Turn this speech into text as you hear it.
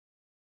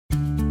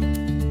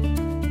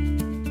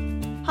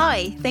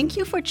Hi, thank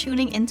you for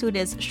tuning into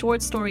this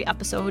short story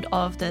episode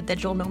of the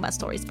Digital Nomad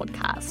Stories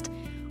podcast.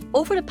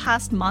 Over the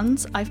past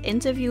months, I've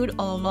interviewed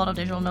a lot of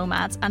digital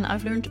nomads and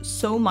I've learned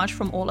so much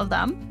from all of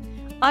them.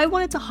 I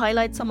wanted to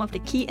highlight some of the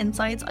key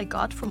insights I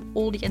got from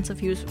all the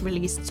interviews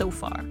released so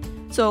far.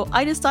 So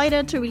I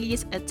decided to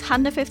release a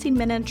 10 to 15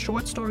 minute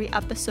short story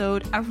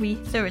episode every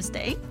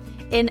Thursday,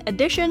 in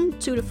addition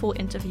to the full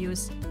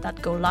interviews that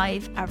go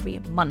live every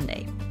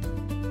Monday.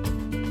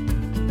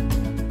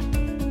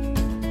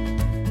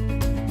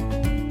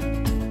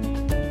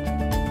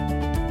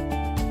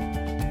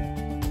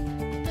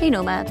 Hey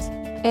Nomads!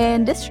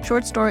 In this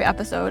short story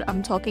episode,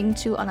 I'm talking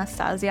to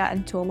Anastasia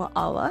and Tomer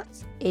Alvat,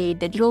 a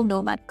digital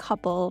nomad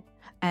couple,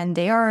 and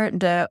they are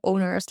the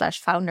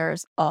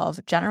owners/founders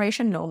of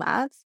Generation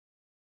Nomads.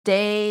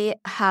 They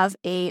have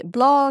a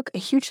blog, a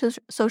huge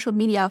social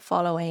media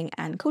following,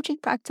 and coaching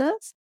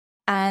practice.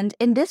 And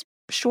in this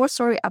short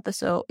story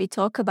episode, we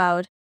talk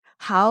about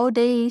how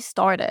they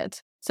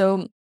started.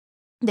 So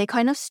they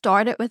kind of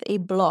started with a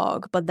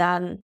blog, but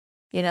then,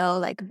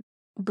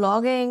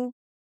 blogging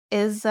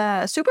is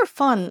super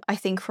fun, I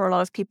think, for a lot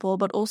of people,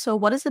 but also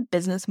what is the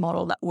business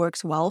model that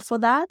works well for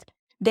that?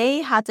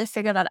 They had to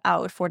figure that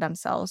out for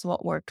themselves,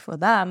 what worked for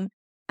them.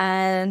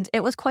 And it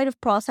was quite a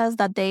process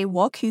that they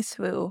walk you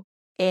through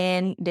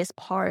in this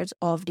part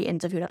of the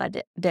interview that I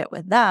did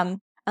with them.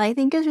 And I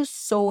think it's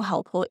just so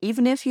helpful,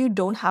 even if you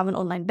don't have an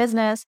online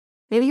business.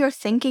 Maybe you're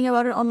thinking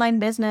about an online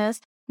business,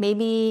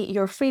 maybe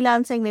you're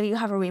freelancing, maybe you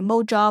have a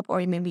remote job,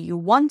 or maybe you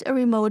want a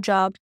remote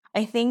job.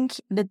 I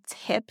think the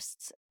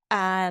tips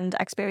and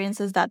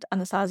experiences that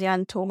Anastasia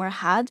and Tomer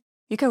had,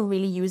 you can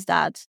really use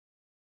that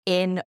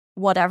in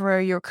whatever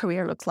your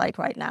career looks like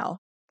right now.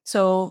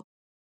 So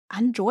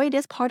enjoy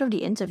this part of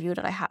the interview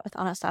that I had with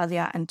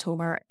Anastasia and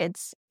Tomer.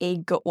 It's a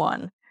good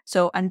one.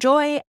 So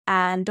enjoy,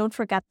 and don't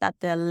forget that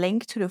the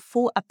link to the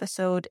full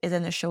episode is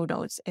in the show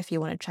notes if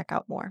you want to check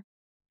out more.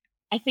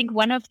 I think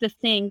one of the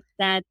things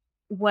that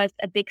was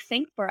a big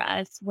thing for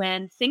us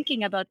when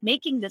thinking about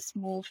making this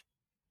move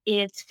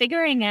is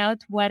figuring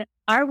out what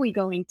are we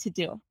going to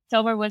do.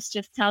 Tomer was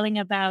just telling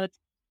about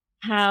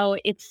how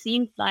it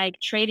seems like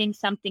trading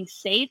something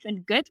safe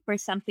and good for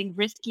something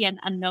risky and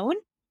unknown.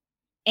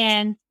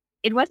 And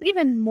it was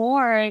even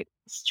more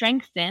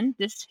strengthened,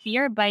 this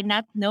fear, by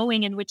not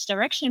knowing in which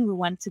direction we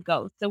want to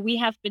go. So we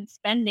have been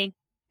spending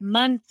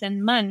months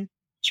and months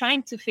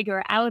trying to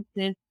figure out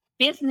this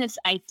business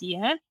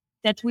idea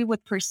that we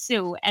would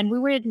pursue. And we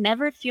were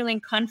never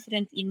feeling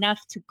confident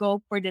enough to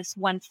go for this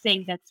one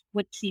thing that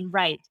would seem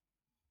right.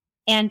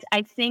 And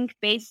I think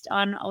based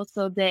on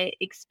also the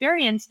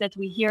experience that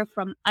we hear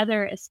from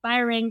other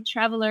aspiring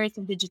travelers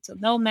and digital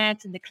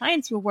nomads and the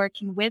clients we're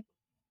working with,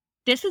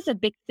 this is a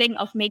big thing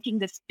of making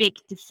this big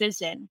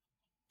decision.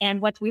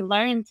 And what we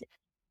learned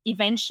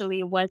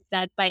eventually was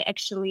that by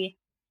actually,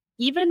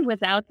 even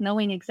without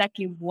knowing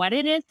exactly what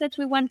it is that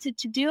we wanted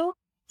to do,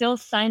 still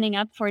signing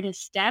up for this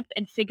step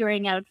and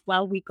figuring out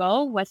while we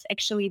go was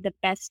actually the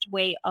best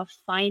way of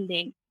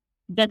finding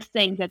the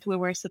thing that we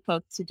were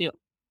supposed to do.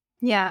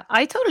 Yeah,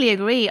 I totally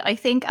agree. I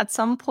think at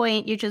some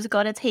point you just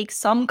got to take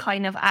some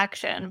kind of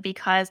action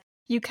because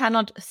you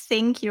cannot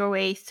think your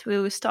way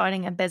through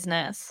starting a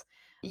business.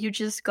 You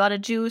just got to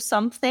do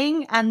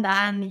something, and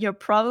then you're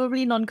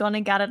probably not going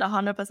to get it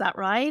 100%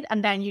 right.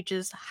 And then you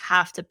just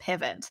have to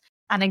pivot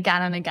and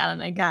again and again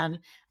and again.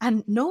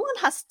 And no one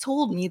has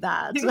told me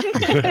that.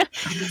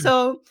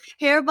 So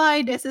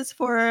hereby, this is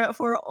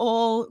for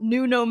all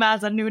new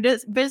nomads and new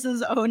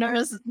business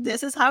owners.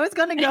 This is how it's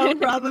going to go,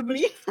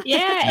 probably.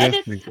 Yeah,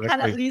 Yes, exactly.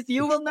 And at least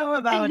you will know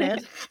about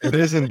it. It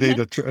is indeed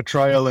a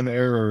trial and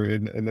error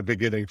in the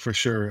beginning, for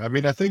sure. I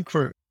mean, I think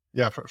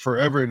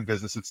forever in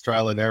business, it's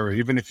trial and error.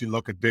 Even if you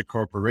look at big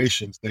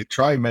corporations, they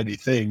try many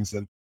things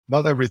and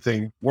not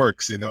everything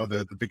works.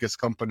 The biggest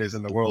companies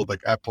in the world,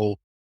 like Apple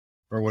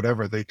or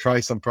whatever, they try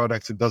some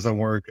products, it doesn't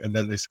work, and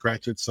then they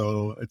scratch it.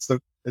 So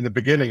in the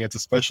beginning, it's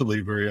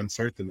especially very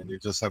uncertain, and you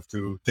just have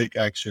to take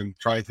action,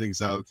 try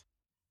things out,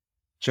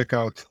 check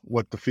out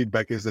what the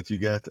feedback is that you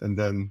get, and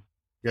then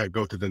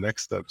go to the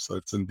next step. So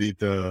it's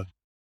indeed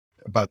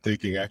about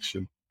taking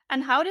action.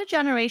 And how did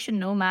Generation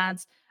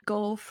Nomads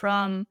go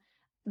from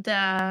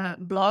the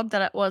blog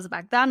that it was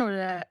back then, or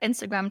the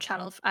Instagram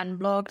channel and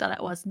blog that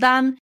it was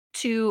then,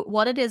 to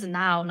what it is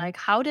now? Like,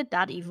 how did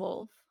that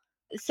evolve?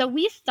 So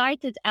we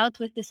started out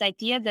with this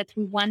idea that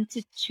we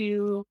wanted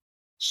to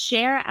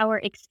share our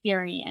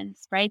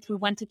experience, right? We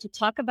wanted to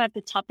talk about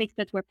the topics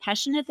that we're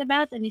passionate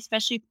about, and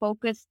especially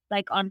focus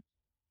on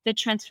the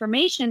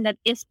transformation that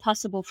is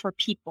possible for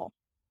people,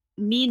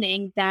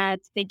 meaning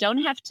that they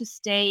don't have to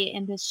stay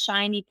in this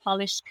shiny,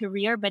 polished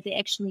career, but they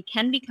actually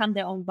can become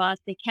their own boss,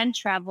 they can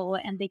travel,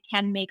 and they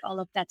can make all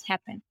of that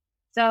happen.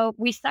 So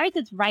we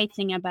started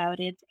writing about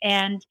it,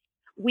 and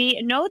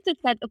we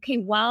noticed that, okay,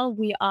 while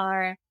we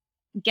are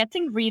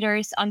getting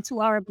readers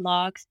onto our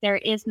blogs, there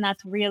is not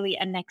really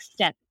a next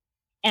step.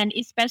 And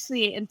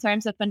especially in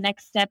terms of a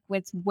next step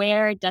with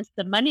where does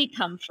the money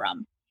come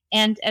from?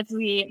 And as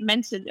we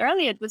mentioned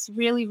earlier, it was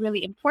really,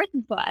 really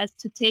important for us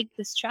to take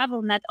this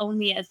travel not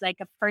only as like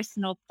a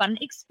personal fun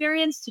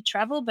experience to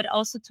travel, but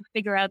also to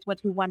figure out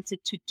what we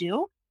wanted to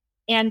do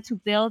and to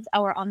build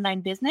our online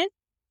business.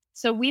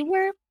 So we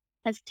were,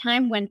 as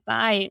time went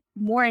by,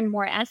 more and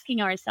more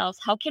asking ourselves,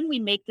 how can we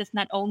make this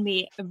not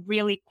only a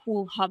really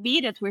cool hobby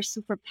that we're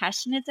super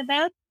passionate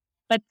about,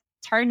 but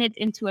turn it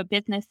into a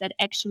business that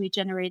actually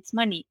generates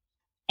money?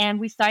 And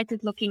we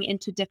started looking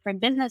into different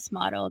business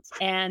models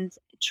and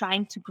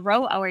trying to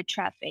grow our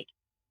traffic.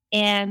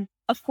 And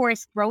of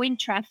course, growing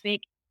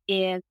traffic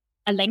is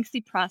a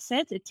lengthy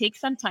process. It takes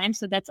some time.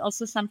 So that's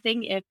also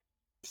something, if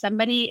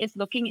somebody is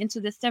looking into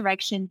this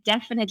direction,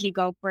 definitely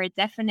go for it.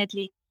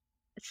 Definitely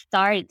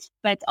start.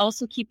 But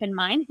also keep in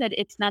mind that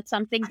it's not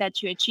something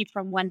that you achieve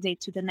from one day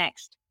to the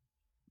next.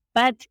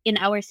 But in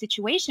our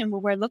situation, we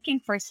were looking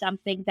for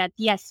something that,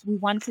 yes, we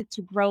wanted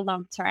to grow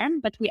long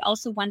term, but we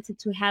also wanted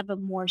to have a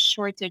more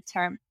shorter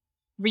term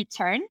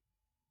return,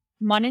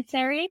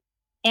 monetary.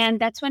 And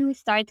that's when we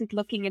started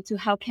looking into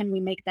how can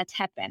we make that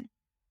happen.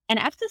 And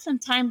after some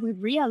time, we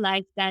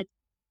realized that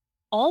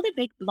all the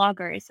big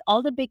bloggers,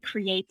 all the big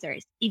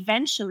creators,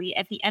 eventually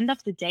at the end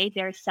of the day,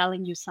 they're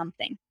selling you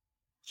something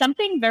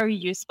very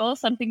useful,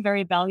 something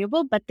very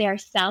valuable, but they're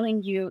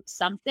selling you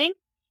something.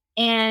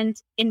 And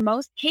in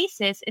most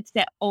cases, it's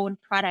their own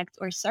product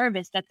or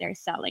service that they're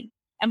selling.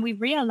 And we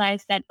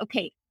realized that,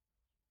 okay,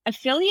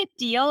 affiliate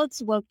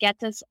deals will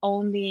get us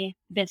only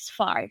this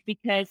far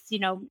because,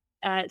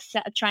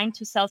 trying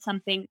to sell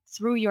something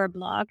through your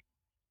blog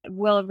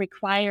will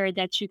require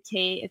that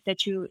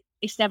you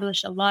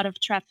establish a lot of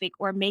traffic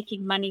or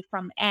making money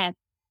from ads.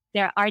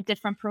 There are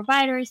different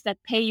providers that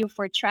pay you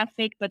for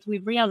traffic, but we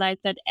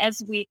realized that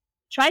as we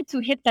tried to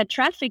hit that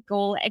traffic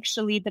goal,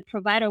 actually the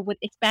provider would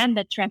expand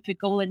that traffic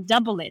goal and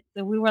double it.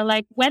 So we were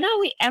like, when are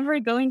we ever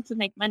going to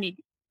make money?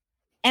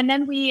 And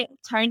then we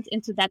turned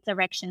into that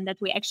direction that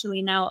we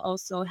actually now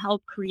also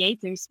help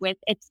creators with.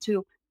 It's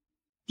to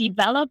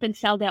develop and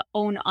sell their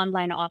own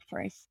online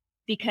offers,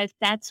 because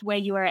that's where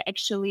you are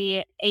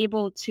actually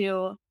able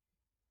to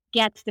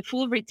get the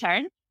full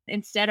return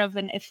instead of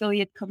an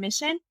affiliate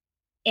commission.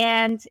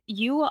 And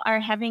you are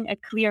having a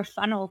clear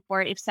funnel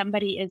for if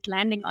somebody is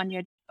landing on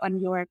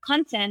your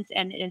content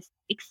and is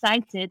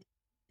excited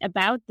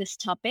about this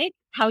topic,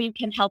 how you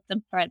can help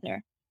them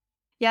further.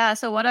 Yeah.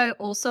 So what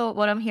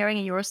I'm hearing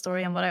in your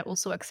story and what I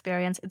also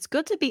experience, it's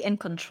good to be in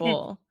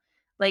control.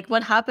 Like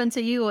what happened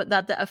to you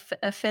that the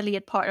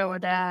affiliate partner or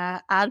the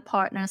ad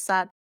partner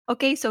said,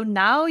 okay, so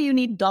now you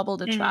need double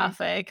the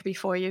traffic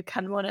before you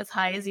can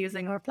monetize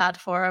using our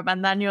platform.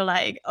 And then you're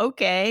like,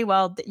 okay,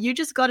 well, you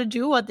just got to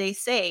do what they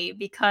say,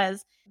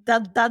 because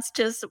that's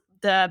just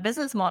the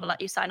business model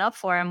that you sign up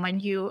for. And when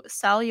you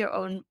sell your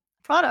own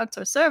products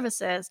or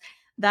services,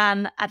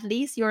 then at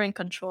least you're in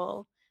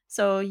control.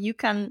 So you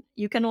can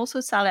also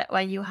sell it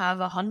when you have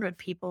 100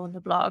 people on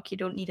the blog. You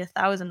don't need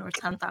 1,000 or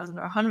 10,000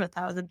 or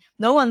 100,000.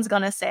 No one's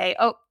gonna say,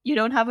 "Oh, you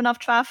don't have enough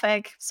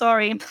traffic.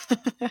 Sorry."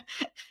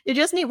 You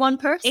just need one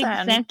person.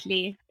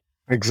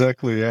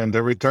 Exactly, and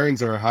the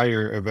returns are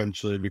higher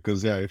eventually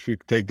because, if you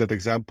take that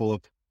example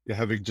of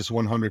having just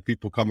 100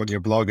 people come on your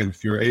blog, and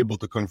if you're able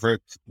to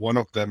convert one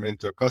of them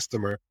into a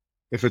customer,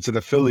 if it's an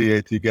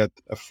affiliate, you get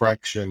a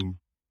fraction.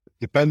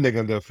 Depending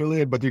on the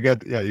affiliate, but you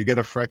get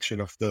a fraction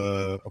of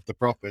the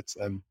profits,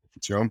 and if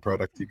it's your own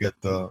product, you get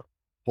the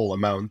whole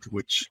amount,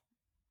 which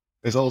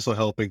is also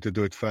helping to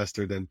do it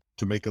faster than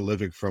to make a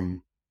living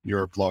from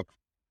your blog.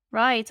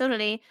 Right,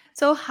 totally.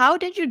 So how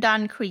did you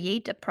then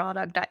create a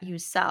product that you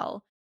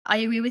sell? I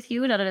agree with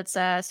you that it's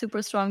a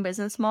super strong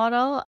business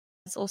model.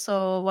 It's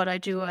also what I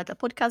do at the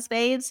Podcast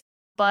Babes.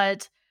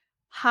 But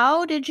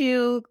how did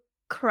you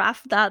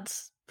craft that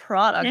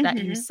product that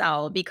you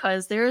sell?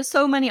 Because there are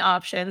so many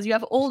options. You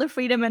have all the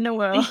freedom in the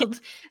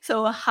world.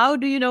 So how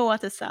do you know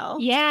what to sell?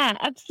 Yeah,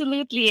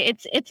 absolutely.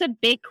 It's a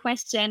big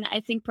question, I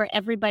think, for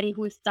everybody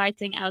who is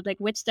starting out. Like,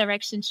 which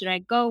direction should I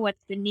go?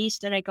 What's the niche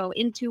that I go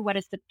into? What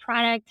is the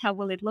product? How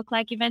will it look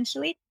like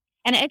eventually?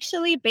 And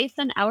actually, based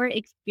on our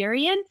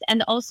experience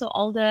and also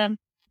all the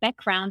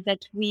background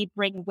that we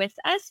bring with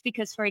us,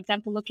 because, for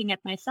example, looking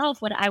at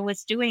myself, what I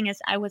was doing is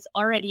I was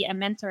already a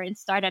mentor in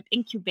startup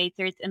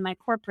incubators in my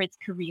corporate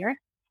career,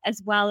 as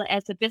well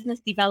as a business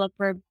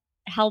developer,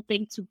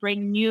 helping to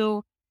bring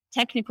new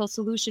technical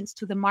solutions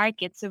to the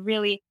market. So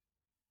really,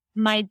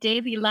 my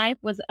daily life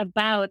was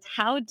about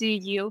how do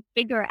you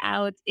figure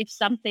out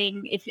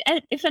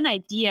if an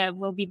idea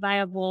will be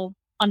viable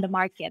on the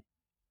market.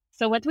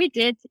 So what we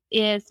did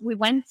is we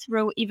went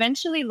through,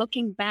 eventually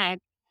looking back,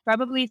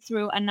 probably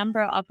through a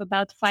number of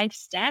about 5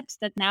 steps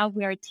that now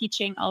we are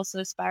teaching also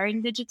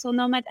aspiring digital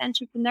nomad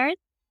entrepreneurs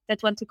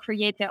that want to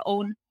create their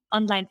own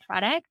online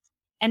product.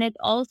 And it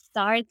all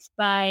starts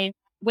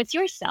with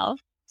yourself.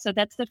 So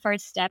that's the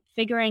first step,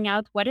 figuring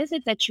out what is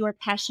it that you're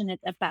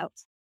passionate about.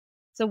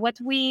 So what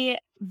we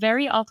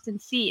very often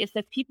see is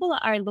that people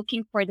are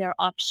looking for their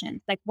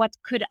options. Like, what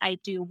could I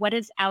do? What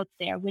is out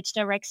there? Which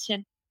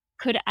direction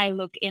could I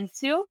look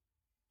into?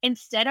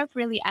 Instead of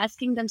really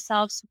asking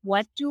themselves,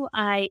 what do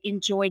I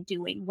enjoy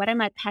doing? What am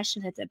I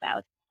passionate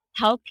about?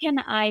 how can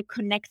I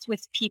connect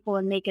with people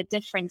and make a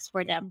difference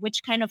for them?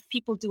 Which kind of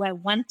people do I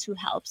want to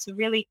help? So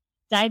really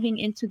diving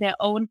into their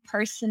own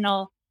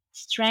personal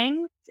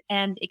strengths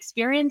and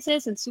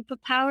experiences and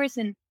superpowers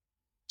and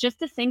just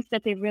the things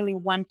that they really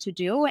want to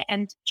do,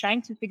 and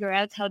trying to figure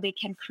out how they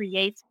can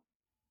create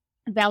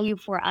value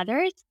for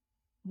others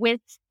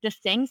with the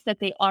things that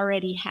they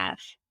already have.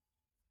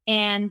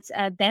 And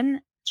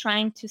then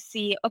trying to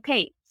see,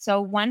 okay,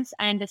 so once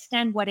I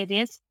understand what it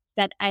is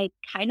that I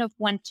kind of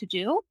want to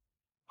do,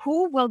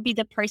 who will be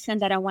the person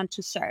that I want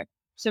to serve?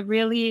 So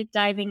really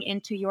diving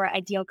into your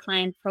ideal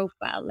client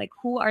profile, like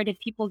who are the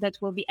people that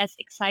will be as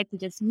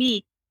excited as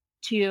me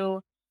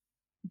to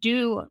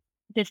do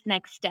this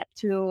next step,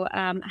 to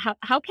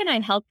how can I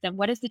help them?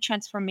 What is the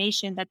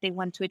transformation that they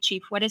want to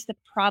achieve? What is the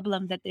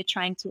problem that they're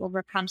trying to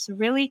overcome? So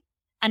really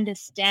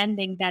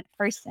understanding that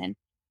person,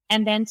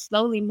 and then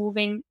slowly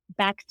moving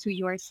back to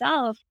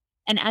yourself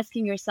and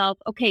asking yourself,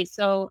 okay,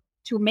 so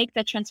to make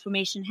that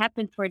transformation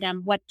happen for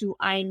them, what do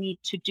I need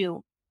to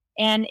do?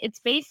 And it's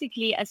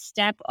basically a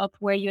step up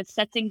where you're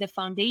setting the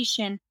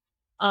foundation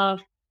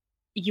of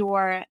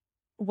your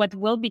what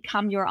will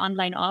become your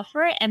online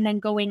offer, and then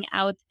going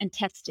out and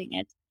testing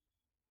it.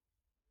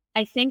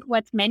 I think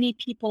what many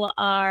people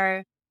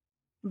are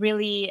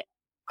really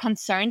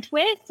concerned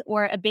with,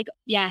 or a big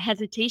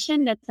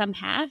hesitation that some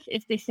have,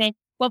 is they say,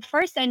 well,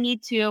 first I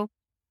need to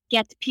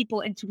get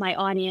people into my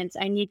audience.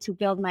 I need to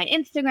build my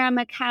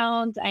Instagram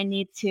account. I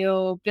need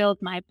to build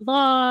my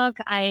blog.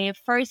 I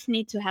first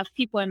need to have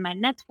people in my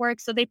network.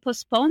 So they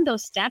postpone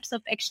those steps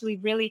of actually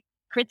really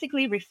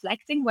critically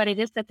reflecting what it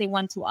is that they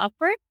want to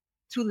offer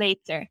to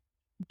later.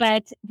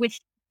 But with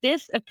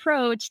this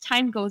approach,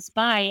 time goes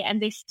by and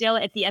they still,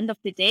 at the end of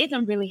the day,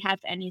 don't really have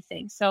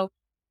anything. So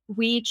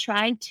we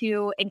try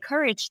to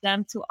encourage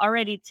them to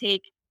already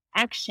take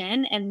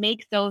action and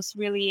make those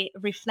really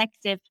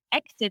reflective,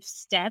 active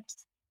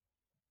steps,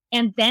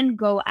 and then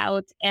go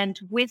out and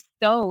with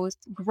those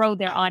grow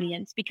their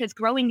audience, because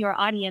growing your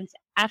audience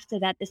after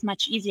that is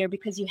much easier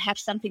because you have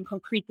something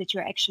concrete that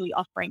you're actually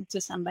offering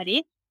to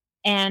somebody,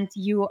 and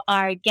you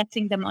are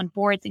getting them on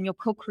board and you're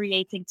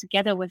co-creating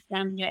together with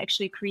them. You're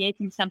actually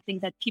creating something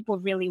that people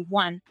really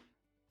want,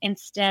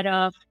 instead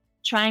of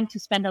trying to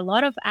spend a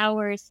lot of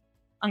hours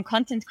on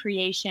content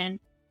creation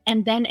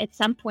and then at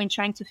some point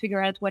trying to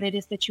figure out what it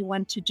is that you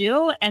want to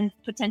do and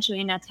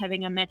potentially not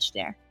having a match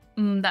there.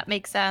 That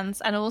makes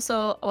sense. And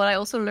also what I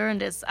also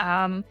learned is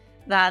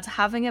that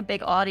having a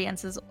big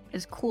audience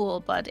is cool,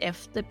 but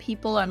if the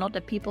people are not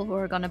the people who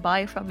are going to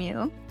buy from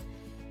you,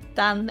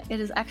 then it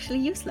is actually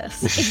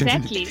useless.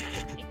 Exactly.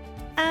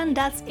 And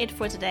that's it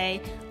for today.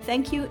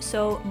 Thank you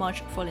so much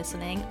for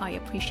listening. I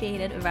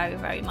appreciate it very,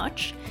 very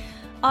much.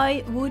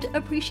 I would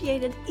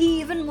appreciate it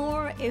even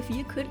more if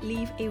you could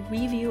leave a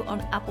review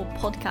on Apple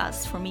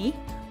Podcasts for me.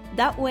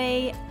 That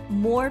way,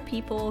 more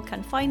people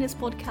can find this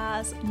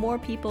podcast, more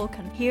people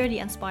can hear the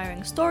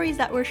inspiring stories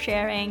that we're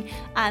sharing,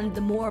 and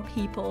the more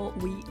people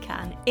we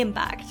can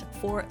impact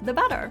for the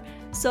better.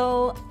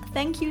 So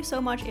thank you so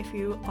much if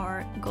you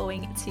are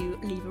going to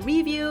leave a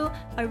review.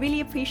 I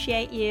really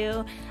appreciate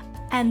you,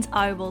 and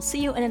I will see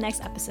you in the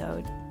next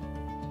episode.